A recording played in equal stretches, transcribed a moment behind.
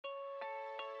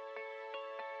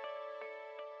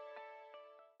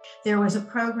There was a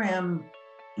program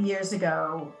years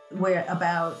ago where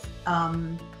about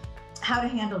how to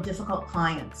handle difficult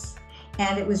clients.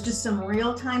 And it was just some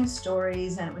real-time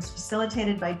stories, and it was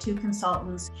facilitated by two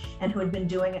consultants and who had been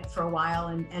doing it for a while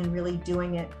and really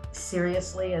doing it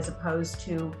seriously as opposed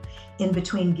to in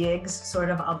between gigs, sort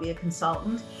of, I'll be a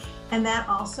consultant. And that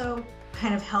also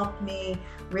kind of helped me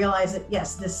realize that,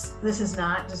 yes, this is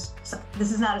not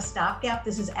a stopgap.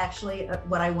 This is actually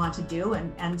what I want to do.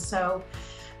 And so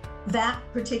that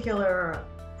particular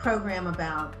program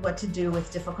about what to do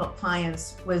with difficult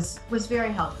clients was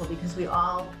very helpful, because we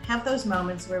all have those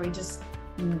moments where we just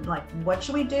like, what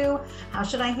should we do? How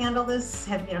should I handle this?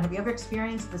 Have you ever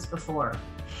experienced this before?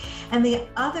 And the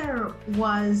other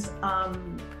was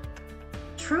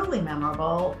truly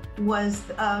memorable, was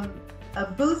a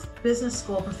Booth Business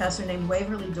School professor named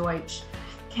Waverly Deutsch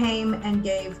came and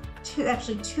gave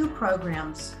two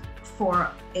programs for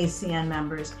ACN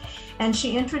members. And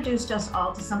she introduced us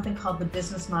all to something called the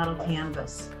Business Model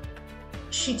Canvas.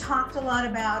 She talked a lot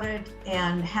about it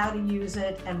and how to use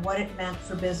it and what it meant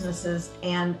for businesses.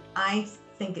 And I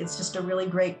think it's just a really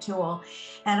great tool.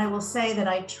 And I will say that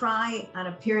I try on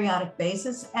a periodic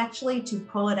basis, actually, to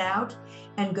pull it out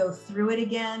and go through it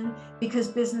again, because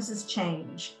businesses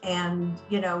change. And,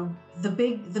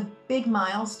 the big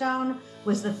milestone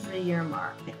was the 3-year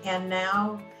mark. And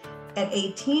now at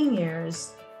 18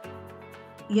 years,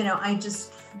 I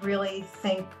just really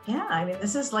think,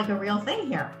 this is like a real thing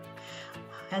here.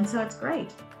 And so it's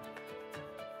great.